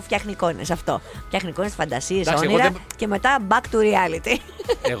Χαϊβανιού να φτιάχνει εικόνες αυτό. Φτιάχνει εικόνες, φαντασίες, όνειρα και μετά back to reality.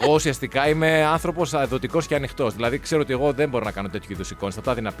 Εγώ ουσιαστικά είμαι άνθρωπος αδοτικός και ανοιχτός. Δηλαδή ξέρω ότι εγώ δεν μπορώ να κάνω τέτοιου είδους εικόνες. Θα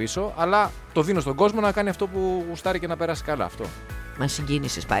τα δίνα πίσω, αλλά το δίνω στον κόσμο να κάνει αυτό που γουστάρει και να περάσει καλά. Αυτό. Μα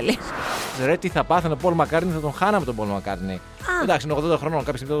συγκίνησες πάλι. Ρε, τι θα πάθαινε ο Πολ Μακκάρτνι, θα τον χάναμε τον Πολ Μακκάρτνι. Εντάξει, είναι 80 χρονών,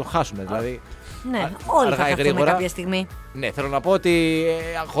 κάποια στιγμή θα τον χάσουμε. Δηλαδή, ναι, όλοι θα χαθούμε κάποια στιγμή. Ναι, θέλω να πω ότι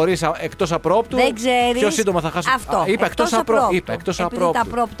εκτός απρόπτου. Δεν ξέρεις. Πιο σύντομα θα χάσουμε. Αυτό. Είπα εκτός απρόπτου. Επειδή τα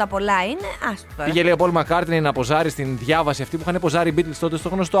απρόπτα πολλά είναι, άστο τώρα. Πήγε λέει ο Πολ Μακκάρτνι να ποζάρει στην διάβαση αυτή που είχαν ποζάρει οι Beatles τότε στο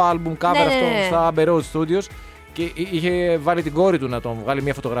γνωστό album cover αυτό στα Abbey Road Studios. Και είχε βάλει την κόρη του να τον βγάλει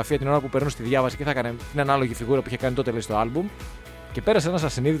μια φωτογραφία την ώρα που περνούσε στη διάβαση και θα έκανε την ανάλογη φιγούρα που είχε κάνει τότε λέει, στο album. Και πέρασε ένας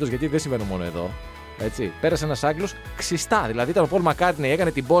ασυνείδητος, γιατί δεν συμβαίνει μόνο εδώ. Έτσι. Πέρασε ένας Άγγλος ξιστά. Δηλαδή ήταν ο Πολ Μακκάρτνι,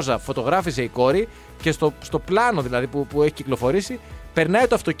 έκανε την πόζα, φωτογράφησε η κόρη και στο πλάνο δηλαδή που έχει κυκλοφορήσει, περνάει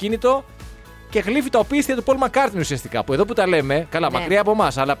το αυτοκίνητο και γλύφει τα οπίστια του Πολ Μακκάρτνι ουσιαστικά. Που εδώ που τα λέμε, καλά, μακριά από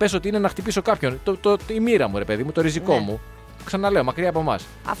εμάς, αλλά πες ότι είναι να χτυπήσω κάποιον. Η μοίρα μου, ρε παιδί μου, το ριζικό μου. Ξαναλέω, μακριά από εμάς.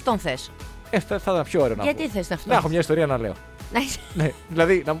 Αυτόν θες. Θα ήταν πιο ωραίο να Γιατί θες αυτό? Να έχω μια ιστορία να λέω. Ναι,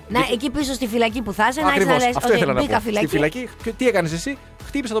 δηλαδή, εκεί πίσω στη φυλακή που θα είσαι, να λες αυτό ήθελα να πω. Φυλακή. Στη φυλακή, τι έκανες εσύ?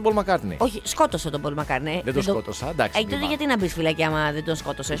 Χτύπησα τον Πολ Μακκάρτνι. Όχι, σκότωσα τον Πολ Μακκάρτνι. Δεν τον σκότωσα, εντάξει. Τότε γιατί να μπει φυλακή άμα δεν τον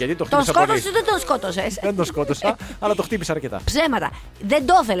σκότωσες? Γιατί τον σκότωσες ή δεν τον σκότωσες? Δεν τον σκότωσα, αλλά το χτύπησα αρκετά. Ψέματα. Δεν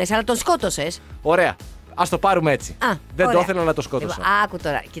το ήθελες, αλλά τον σκότωσες. Ωραία. Ας το πάρουμε έτσι. Δεν το ήθελα, αλλά το σκότωσα. Άκου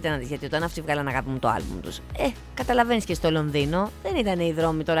τώρα, κοίτα να δεις, γιατί όταν αυτοί βγάλαν αγάπη μου το άλμπουμ τους. Καταλαβαίνεις και στο Λονδίνο δεν ήταν οι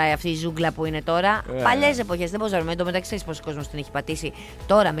δρόμοι τώρα αυτή η ζούγκλα που είναι τώρα. Παλιές εποχές, δεν μπορούσα να. Εν τω μεταξύ, ξέρεις πόσο κόσμος την έχει πατήσει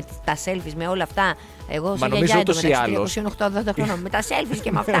τώρα με τα selfies, με όλα αυτά. Εγώ σε νομίζω ούτως ή άλλως. 28 χρονών. Με τα selfies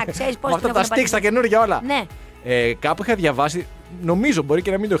και με αυτά, ξέρεις πώς. Αυτά τα sticks τα καινούργια όλα. Ναι. Κάπου είχα διαβάσει, νομίζω μπορεί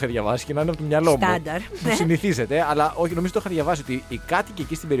και να μην το είχα διαβάσει και να είναι από το μυαλό μου. Στάνταρ. Που συνηθίζεται, αλλά όχι, νομίζω το είχα διαβάσει ότι οι κάτοικοι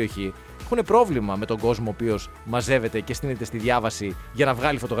εκεί στην περιοχή έχουν πρόβλημα με τον κόσμο ο οποίος μαζεύεται και στείνεται στη διάβαση για να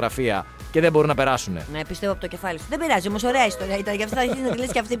βγάλει φωτογραφία και δεν μπορούν να περάσουν. Ναι, πιστεύω από το κεφάλι σου. Δεν πειράζει, όμως ωραία ιστορία ήταν. Γι' αυτό θα ήθελα να τη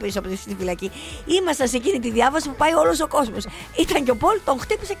λες και αυτή πίσω από τη φυλακή. Ήμασταν σε εκείνη τη διάβαση που πάει όλος ο κόσμος. Ήταν και ο Πολ, τον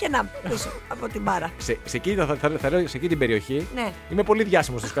χτύπησε και να πίσω από την μπάρα. Σε εκείνη την περιοχή είμαι πολύ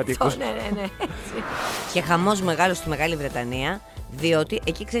διάσημος στους κατοίκους. Ναι. Και χαμός μεγάλος στη Μεγάλη Βρετανία. Διότι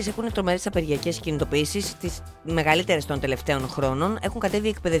εκεί, ξέρεις, έχουν τρομερές απεργιακές κινητοποιήσεις, τις μεγαλύτερες των τελευταίων χρόνων. Έχουν κατέβει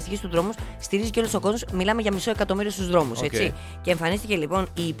εκπαιδευτικοί στους δρόμους, στηρίζει και όλος ο κόσμος. Μιλάμε για 500.000 στους δρόμους, έτσι. Και εμφανίστηκε λοιπόν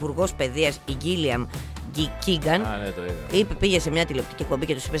η Υπουργός Παιδείας, η Γκίλιαμ Κίγκαν. Πήγε σε μια τηλεοπτική εκπομπή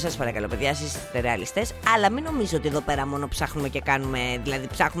και τους είπε: σας παρακαλώ, παιδιά, εσείς είστε ρεαλιστές. Αλλά μην νομίζω ότι εδώ πέρα μόνο ψάχνουμε και κάνουμε, δηλαδή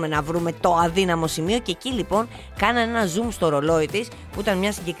ψάχνουμε να βρούμε το αδύναμο σημείο. Και εκεί λοιπόν κάνανε ένα zoom στο ρολόι της, που ήταν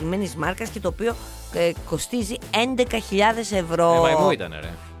μια συγκεκριμένη μάρκα και το οποίο κοστίζει 11.000 ευρώ. Μαϊμού ήταν, ρε.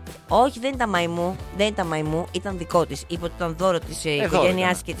 Όχι, δεν ήταν μαϊμού, ήταν δικό της. Είπε ότι ήταν δώρο της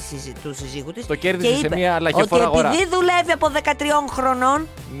οικογένειάς και του συζύγου της. Το κέρδισε σε μια λαχιοφόρα αγορά. Επειδή δουλεύει από 13 χρονών,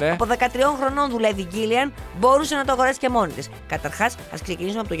 από 13 χρονών δουλεύει η Γκίλιαν, μπορούσε να το αγοράσει και μόνη της. Καταρχάς, ας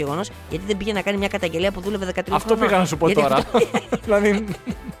ξεκινήσουμε από το γεγονός γιατί δεν πήγε να κάνει μια καταγγελία που δούλευε 13 χρονών. Αυτό πήγα να σου πω τώρα. Δηλαδή.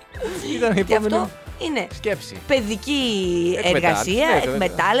 Ήταν η επόμενη. Είναι σκέψη. Παιδική εργασία,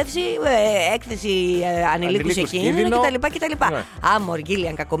 εκμετάλλευση, έκθεση ανηλίκου σε κίνδυνο κτλ. Άμορ,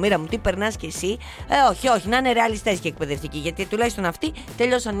 Γκίλιαν, κακομοίρα μου, τι περνάς κι εσύ. Όχι, να είναι ρεαλιστές και εκπαιδευτικοί. Γιατί τουλάχιστον αυτοί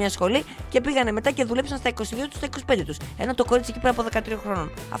τελειώσαν μια σχολή και πήγανε μετά και δουλέψαν στα 22 τους, στα 25 τους. Ενώ το κορίτσι εκεί πέρα από 13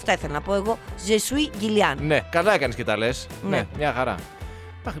 χρόνων. Αυτά ήθελα να πω εγώ. Je suis Γκίλιαν. Ναι, καλά έκανες και τα λες. Ναι, μια χαρά.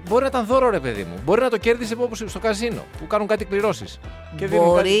 Μπορεί να ήταν δώρο, ρε παιδί μου. Μπορεί να το κέρδισε όπως στο καζίνο που κάνουν κάτι κληρώσεις.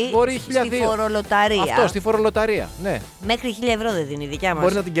 Μπορεί στη φορολοταρία. Αυτό, στη φορολοταρία. Ναι. Μέχρι 1.000 ευρώ δεν δίνει η δικιά μας.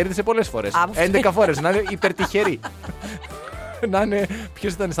 Μπορεί να την κέρδισε πολλές φορές. 11 φορές. Να είναι υπερτυχερή. Να είναι.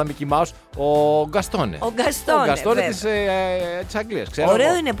 Ποιος ήταν στα Mickey Mouse? Ο Γκαστόνε. Ο Γκαστόνε της Αγγλίας.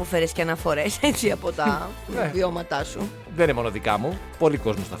 Ωραίο είναι που φέρεις και αναφορές έτσι από τα βιώματά σου. Δεν είναι μόνο δικά μου. Πολλοί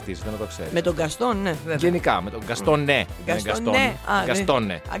κόσμος ταυτίζεται, να το ξέρει. Με τον Γκαστόν, ναι, βέβαια. Γενικά, με τον Γκαστόνε.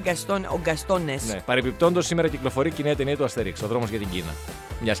 Γκαστόνε. Ο Γκαστόνες. Ναι. Παρεμπιπτόντως, σήμερα κυκλοφορεί και η νέα ταινία του Αστερίξ. Ο δρόμος για την Κίνα.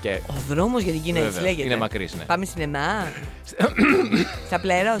 Ο δρόμος για την Κίνα, έτσι λέγεται. Είναι μακρύς, ναι. Πάμε σινεμά. Θα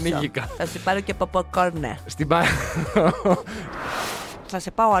πληρώσω. Θα σου πάρω και popcorn. θα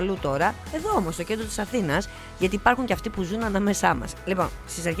σε πάω αλλού τώρα. Εδώ όμως, στο κέντρο της Αθήνας, γιατί υπάρχουν και αυτοί που ζουν ανάμεσά μας. Λοιπόν,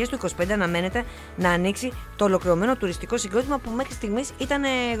 στις αρχές του 25 αναμένεται να ανοίξει το ολοκληρωμένο τουριστικό συγκρότημα που μέχρι στιγμής ήταν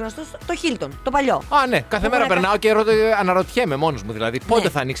γνωστό, το Hilton, το παλιό. Α, ναι, κάθε μέρα περνάω και αναρωτιέμαι μόνος μου δηλαδή. Πότε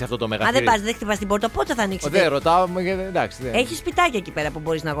θα ανοίξει αυτό το μεγαθύριο. Αν δεν χτυπάς την πόρτα, πότε θα ανοίξει. Δεν ρωτάω, εντάξει. Έχει σπιτάκια εκεί πέρα που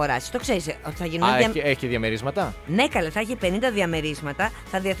μπορείς να αγοράσεις. Το ξέρεις ότι θα γίνουν. Έχει διαμερίσματα. Ναι, καλά, θα έχει 50 διαμερίσματα,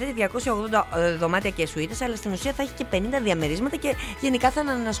 θα διαθέτει 280 δωμάτια και σουίτες, αλλά στην ουσία θα έχει και 50 διαμερίσματα και γενικά θα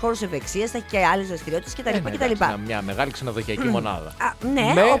είναι ένας χώρος ευεξίας, θα έχει και άλλες δραστηριότητες κτλ. Μια μεγάλη ξενοδοχειακή μονάδα.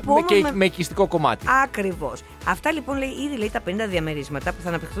 Ναι, με οικιστικό κομμάτι. Ακριβώς. Αυτά λοιπόν ήδη λέει τα 50 διαμερίσματα που θα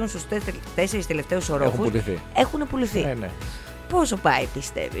αναπτυχθούν στους 4 τελευταίους ορόφους. Έχουν πουληθεί. Ναι. Πόσο πάει,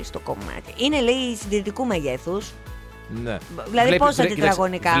 πιστεύεις, το κομμάτι? Είναι, λέει, συντηρητικού μεγέθους. Ναι. Δηλαδή, πόσα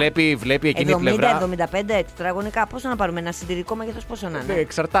τετραγωνικά. Βλέπει εκείνη η πλευρά. 70-75 τετραγωνικά. Πόσο να πάρουμε, ένα συντηρητικό μέγεθος, πόσο να είναι?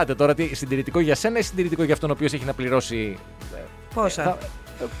 Εξαρτάται τώρα τι συντηρητικό για σένα ή συντηρητικό για αυτόν ο οποίος έχει να πληρώσει. Πόσα.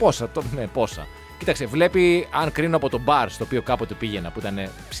 Πόσα. Κοίταξε, βλέπει, αν κρίνω από το μπαρ στο οποίο κάποτε πήγαινα, που ήταν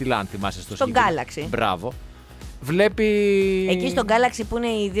ψηλά, αν θυμάσαι, στο Galaxy. Μπράβο. Βλέπει. Εκεί στο Galaxy που είναι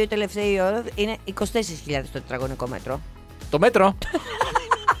οι δύο τελευταίοι όροφοι είναι 24.000 το τετραγωνικό μέτρο. Το μέτρο!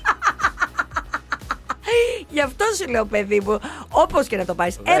 Γι' αυτό σου λέω, παιδί μου, όπως και να το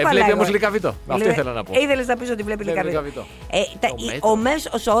πάρεις. Βλέπει όμως Λυκαβητό. Αυτό ήθελα να πω. Ήθελες να πεις ότι βλέπει Λυκαβητό. Ο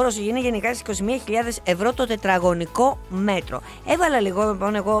μέσος όρος είναι γενικά στις 21.000 ευρώ το τετραγωνικό μέτρο. Έβαλα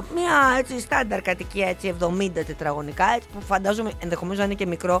λοιπόν εγώ μια έτσι στάνταρ κατοικία, έτσι 70 τετραγωνικά, έτσι, που φαντάζομαι ενδεχομένως να είναι και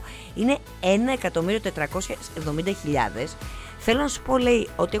μικρό. Είναι 1.470.000. Θέλω να σου πω, λέει,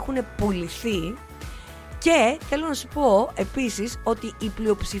 ότι έχουν πουληθεί. Και θέλω να σου πω επίσης ότι η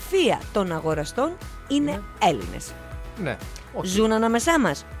πλειοψηφία των αγοραστών είναι Έλληνες. Ναι. Ζουν ανάμεσά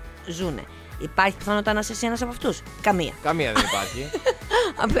μας. Ζούνε. Υπάρχει πιθανότητα να είσαι εσύ ένας από αυτούς? Καμία. Καμία δεν υπάρχει.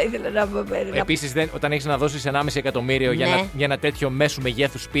 Απλά ήθελα να πω. Επίσης, όταν έχεις να δώσεις 1,5 εκατομμύριο για ένα τέτοιο μέσου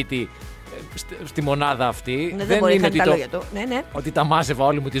μεγέθου σπίτι στη μονάδα αυτή, δεν είναι ότι τα λόγια του. ότι τα μάζευα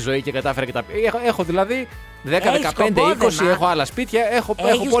όλη μου τη ζωή και κατάφερα και τα. Έχω δηλαδή 10, 15, 20, έχω άλλα σπίτια, έχω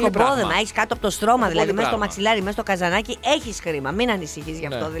πολύ πράγμα. Έχεις κάτω από το στρώμα, δηλαδή μέσα στο μαξιλάρι, μέσα στο καζανάκι, έχεις χρήμα. Μην ανησυχείς γι'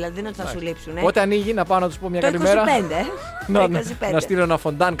 αυτό, δηλαδή δεν είναι ότι θα σου λείψουν. Πότε ανοίγει, να πάω να τους πω μια καλημέρα? Το 25. Να στείλω ένα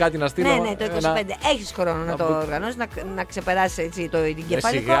φοντάν, κάτι να στείλω. Ναι, το 25. Έχεις χρόνο να το οργανώσεις, να ξεπεράσεις την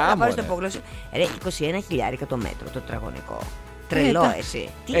κεφάλαιο, να πάρεις το υπόγλωση. 21.000 το μέτρο το τετραγωνικό. Τρελό, εσύ.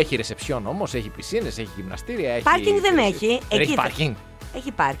 Έχει ρεσεψιόν όμως, έχει πισίνες, έχει γυμναστήρια. Πάρκινγκ δεν έχει. Έχει πάρκινγκ.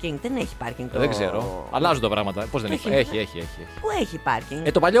 Έχει πάρκινγκ, δεν έχει πάρκινγκ. Δεν ξέρω. Αλλάζουν τα πράγματα. Πώς δεν έχει? Έχει. Πού έχει πάρκινγκ?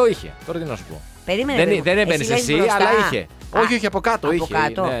 Το παλιό είχε. Τώρα τι να σου πω. Περίμενε. Δεν έμπαινες εσύ, αλλά είχε. Όχι, από κάτω είχε.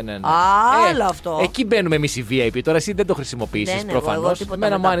 Ναι. Άλλο αυτό. Εκεί μπαίνουμε εμείς οι VIP. Τώρα εσύ δεν το χρησιμοποιήσεις προφανώς.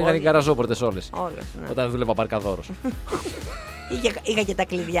 Εμένα μου άνοιγαν οι γαραζόπορτες όλες. Όταν δούλευα παρκαδόρος. Είχα και τα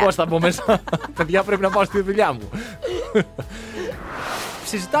κλειδιά. Πώς θα μπω μέσα? Παιδιά, πρέπει να πάω στη δουλειά μου.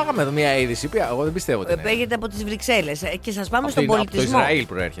 Συζητάγαμε εδώ μια είδηση που εγώ δεν πιστεύω ότι έρχεται από τις Βρυξέλλες και σας πάμε στον πολιτισμό. Από το Ισραήλ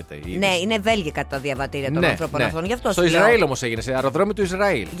προέρχεται. Ναι, είναι βέλγικα τα διαβατήρια των ανθρώπων αυτών. Γι' αυτό στο Ισραήλ όμως έγινε, σε αεροδρόμιο του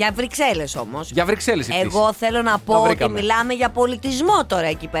Ισραήλ. Για Βρυξέλλες όμως. Για Βρυξέλλες η πτήση. Εγώ θέλω να πω ότι μιλάμε για πολιτισμό τώρα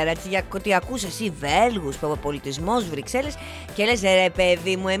εκεί πέρα. Έτσι, γιατί ακούς εσύ Βέλγους, πολιτισμός, Βρυξέλλες και λες ρε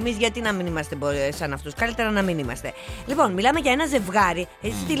παιδί μου, εμείς γιατί να μην είμαστε σαν αυτούς? Καλύτερα να μην είμαστε. Λοιπόν, μιλάμε για ένα ζευγάρι.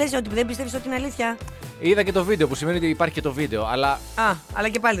 Εσύ τι λες, ότι δεν πιστεύεις ότι είναι αλήθεια? Είδα και το βίντεο που σημαίνει ότι υπάρχει και το βίντεο, αλλά. Αλλά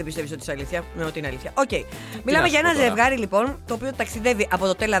και πάλι δεν πιστεύεις ότι είναι αλήθεια. Ναι, ότι είναι αλήθεια. Οκ. Μιλάμε για ένα ζευγάρι λοιπόν, το οποίο ταξιδεύει από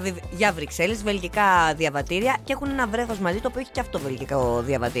το Τελ Αβίβ για Βρυξέλλες, βελγικά διαβατήρια και έχουν ένα βρέφος μαζί, το οποίο έχει και αυτό βελγικό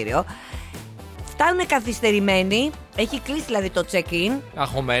διαβατήριο. Φτάνουν καθυστερημένοι, έχει κλείσει δηλαδή το check-in.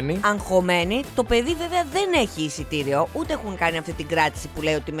 Αγχωμένοι. Το παιδί βέβαια δεν έχει εισιτήριο, ούτε έχουν κάνει αυτή την κράτηση που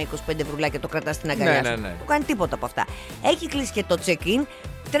λέει ότι με 25 βρουλάκια το κρατάς στην αγκαλιά σου. Δεν κάνει τίποτα από αυτά. Έχει κλείσει και το check-in.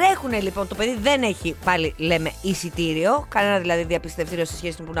 Τρέχουνε λοιπόν, το παιδί δεν έχει πάλι λέμε εισιτήριο, κανένα δηλαδή διαπιστευτήριο σε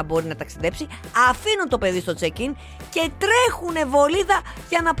σχέση που να μπορεί να ταξιδέψει. Αφήνουν το παιδί στο check-in και τρέχουνε βολίδα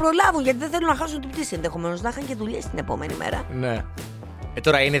για να προλάβουν, γιατί δεν θέλουν να χάσουν την πτήση. Ενδεχομένως να είχαν και δουλειές την επόμενη μέρα. Ναι.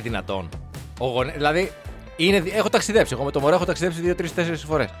 Τώρα είναι δυνατόν? Δηλαδή, έχω ταξιδέψει. Εγώ με το μωρό έχω ταξιδέψει 2, 3, 4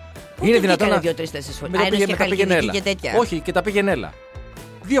 φορές. Είναι δυνατόν να. 2, 3, 4 φορές. Και τα πήγαινε και τέτοια. Όχι, και τα πήγαινε έλα.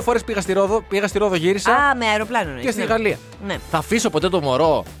 2 φορές πήγα στη Ρόδο, γύρισα. Με αεροπλάνο. Και στη Γαλλία. Ναι. Θα αφήσω ποτέ το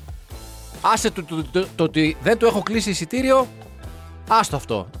μωρό? Άσε το ότι δεν του έχω κλείσει εισιτήριο. Άστο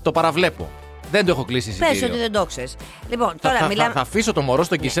αυτό. Το παραβλέπω. Δεν το έχω κλείσει εισιτήριο. Πες ότι δεν το ξέρεις. Λοιπόν, τώρα μιλάμε. Θα αφήσω το μωρό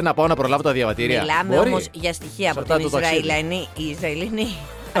στον Κισέ να πάω να προλάβω τα διαβατήρια. Μιλάμε όμως για στοιχεία από την Ισραηλινή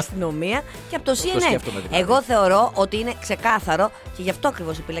αστυνομία και από το CNN. Εγώ θεωρώ ότι είναι ξεκάθαρο και γι' αυτό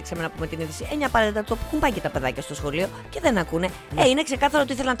ακριβώς επιλέξαμε να πούμε την είδηση 9 παρατέταρτο που έχουν πάει και τα παιδάκια στο σχολείο και δεν ακούνε. Είναι ξεκάθαρο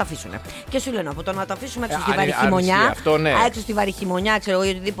ότι ήθελαν να τα αφήσουν. Και σου λένε από το να το αφήσουμε έξω στη βαρύ χειμωνιά, έξω στη βαρύ χειμωνιά, ξέρω εγώ,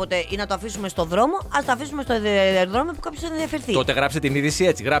 οτιδήποτε, ή να το αφήσουμε στο δρόμο, ας το αφήσουμε στο αεροδρόμιο που κάποιος δεν ενδιαφερθεί. Τότε γράψε την είδηση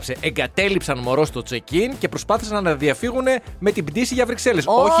έτσι. Γράψε εγκατέλειψαν μωρό στο check-in και προσπάθησαν να διαφύγουν με την πτήση για Βρυξέλλες.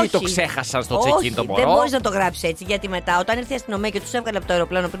 Όχι, το ξέχασαν στο check-in το μωρό. Δεν μπορείς να το γράψεις έτσι, γιατί μετά όταν ήρθε η αστυνομία και τους έβγαλε από το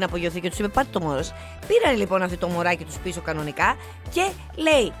αεροπλάνο πριν απογειωθεί και τους είπε πάρτε το μωρό. Πήραν λοιπόν αυτό το μωράκι τους πίσω κανονικά και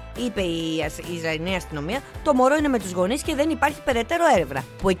λέει, είπε η Ισραηλινή αστυνομία, το μωρό είναι με τους γονείς και δεν υπάρχει περαιτέρω έρευνα.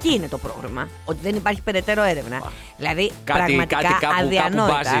 Που εκεί είναι το πρόγραμμα, ότι δεν υπάρχει περαιτέρω έρευνα. Δηλαδή πραγματικά αδιανόητα.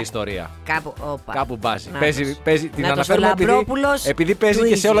 Κάπου μπάζει η ιστορία. Κάπου μπάζει. Παίζει, την αναφέρουμε επειδή παίζει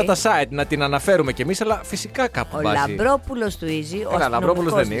και σε όλα τα site. Να την αναφέρουμε κι εμείς, αλλά φυσικά κάπου μπάζει. Ο Λαμπρόπουλος του Ίζη, ο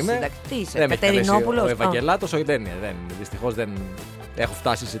Λαμπρόπουλος δεν είμαι. Κατερινόπουλος. Ο Ευαγγελάτος, όχι δεν είναι. Δυστυχώς δεν έχω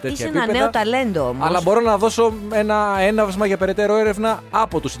φτάσει σε τέτοια επίπεδα. Είσαι ένα νέο ταλέντο όμως. Αλλά μπορώ να δώσω ένα έναυσμα για περαιτέρω έρευνα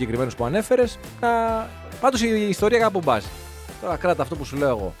από τους συγκεκριμένους που ανέφερες. Πάντως η ιστορία κάπου μπάζει. Τώρα κράτα αυτό που σου λέω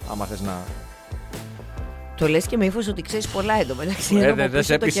εγώ, άμα θες να. Το λες και με ύφος ότι ξέρεις πολλά εντωμεταξύ. Δεν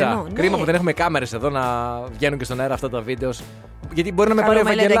σε έπεισα. Κρίμα που δεν έχουμε κάμερες εδώ να βγαίνουν και στον αέρα αυτά τα βίντεο. Γιατί μπορεί να με πάρει ο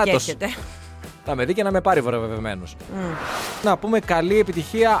Ευαγγελάτος. Να με δει και να με πάρει βραβευμένος. Να πούμε καλή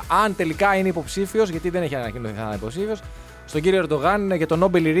επιτυχία αν τελικά είναι υποψήφιος, γιατί δεν έχει ανακοινωθεί θα είναι υποψήφιος. Στον κύριο Ερντογάν για τον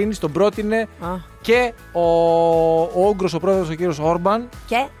Νόμπελ Ειρήνης, τον πρότεινε και ο Ούγγρος ο πρόεδρος ο κύριος Όρμπαν.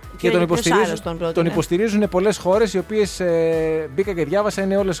 Και τον υποστηρίζουν πολλές χώρες, οι οποίες μπήκα και διάβασα,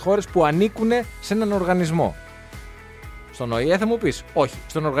 είναι όλες χώρες που ανήκουν σε έναν οργανισμό. Στον ΟΗΕ θα μου πεις, όχι.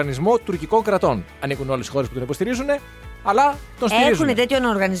 Στον οργανισμό τουρκικών κρατών ανήκουν όλες οι χώρες που τον υποστηρίζουν, αλλά τον στηρίζουν. Έχουν τέτοιον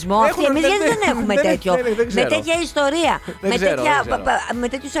οργανισμό. Εμείς γιατί δεν έχουμε τέτοιο. Με τέτοια ιστορία. Με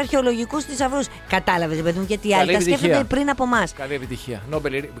τέτοιους αρχαιολογικούς θησαυρούς. Κατάλαβες, παιδί μου, γιατί οι άλλοι τα σκέφτονται πριν από εμάς. Καλή επιτυχία.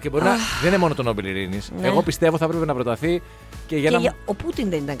 Και μπορεί να. Δεν είναι μόνο το Νόμπελ Ειρήνης. Εγώ πιστεύω θα έπρεπε να προταθεί και για. Ο Πούτιν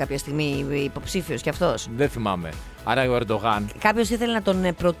δεν ήταν κάποια στιγμή υποψήφιος κι αυτός. Δεν θυμάμαι. Άρα ο Ερντογάν. Κάποιος ήθελε να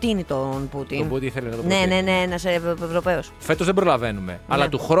τον προτείνει τον Πούτιν. Τον Πούτιν ήθελε να τον προτείνει. Ναι, ένας Ευρωπαίος. Φέτος δεν προλαβαίνουμε. Αλλά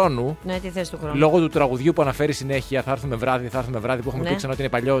του χρόνου. Ναι, τι θες του χρόνου. Λόγω του τραγουδιού που αναφέρει συνέχεια, θα έρθουμε βράδυ, που έχουμε πει ξανά ότι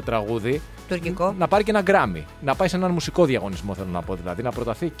είναι παλιό τραγούδι. Τουρκικό. Να πάρει και ένα γκράμι. Να πάει σε έναν μουσικό διαγωνισμό, θέλω να πω δηλαδή. Να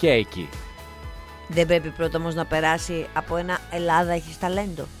προταθεί και εκεί. Δεν πρέπει πρώτα όμως να περάσει από ένα Ελλάδα έχει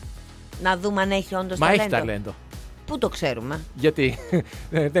ταλέντο. Να δούμε αν έχει όντως ταλέντο. Μα έχει ταλέντο. Πού το ξέρουμε. Γιατί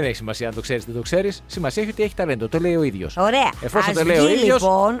δεν έχει σημασία αν το ξέρεις ή δεν το ξέρεις. Σημασία έχει ότι έχει ταλέντο. Το λέει ο ίδιος. Ωραία. Εφόσον το λέει ο ίδιος.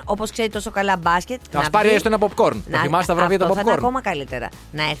 Λοιπόν, όπως ξέρει τόσο καλά μπάσκετ. Να πάρει έστω ένα popcorn. Να θυμάσαι τα βραβεία του popcorn. Θα είναι ακόμα καλύτερα.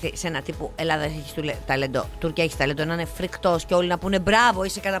 Να έρθει σε ένα τύπου Ελλάδα έχει ταλέντο, Τουρκία έχει ταλέντο, να είναι φρικτός και όλοι να πούνε μπράβο,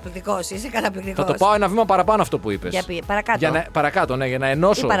 είσαι καταπληκτικός. Θα το πάω ένα βήμα παραπάνω αυτό που είπες. Παρακάτω. Για να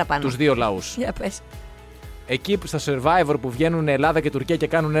ενώσω τους δύο λαούς. Για πες. Εκεί στα Survivor που βγαίνουν Ελλάδα και Τουρκία και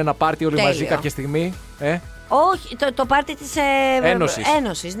κάνουν ένα πάρτι όλοι μαζί κάποια στιγμή. Όχι, το πάρτι της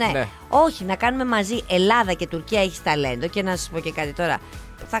Ένωσης, ναι. Όχι, να κάνουμε μαζί Ελλάδα και Τουρκία έχει ταλέντο. Και να σας πω και κάτι τώρα.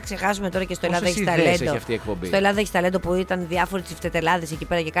 Θα ξεχάσουμε τώρα και στο Ελλάδα έχει ταλέντο. Στο Ελλάδα έχει ταλέντο που ήταν διάφοροι τσιφτετελάδες εκεί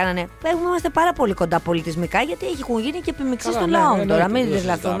πέρα και κάνανε. Είμαστε πάρα πολύ κοντά πολιτισμικά γιατί έχουν γίνει και επιμειξίες των λαών τώρα. Μην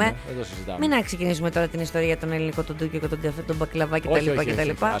δεσλαθούμε. Μην ξεκινήσουμε τώρα την ιστορία για τον ελληνικό, τον τουρκικό, τον μπακλαβά κτλ.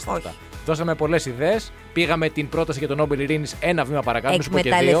 Δώσαμε πολλές ιδέες. Πήγαμε την πρόταση για τον Νόμπελ Ειρήνης ένα βήμα παρακάτω.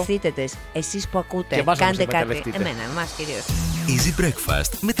 Εκμεταλλευτείτε τες. Εσείς που ακούτε. Κάντε κάτι. Εμάς κυρίως. Easy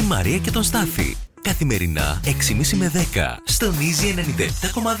Breakfast με τη Μαρία και τον Στάφη. Καθημερινά 6.30 με 10 στον Easy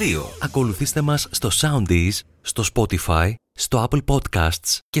 97.2. Ακολουθήστε μας στο Soundees, στο Spotify, στο Apple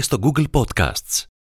Podcasts και στο Google Podcasts.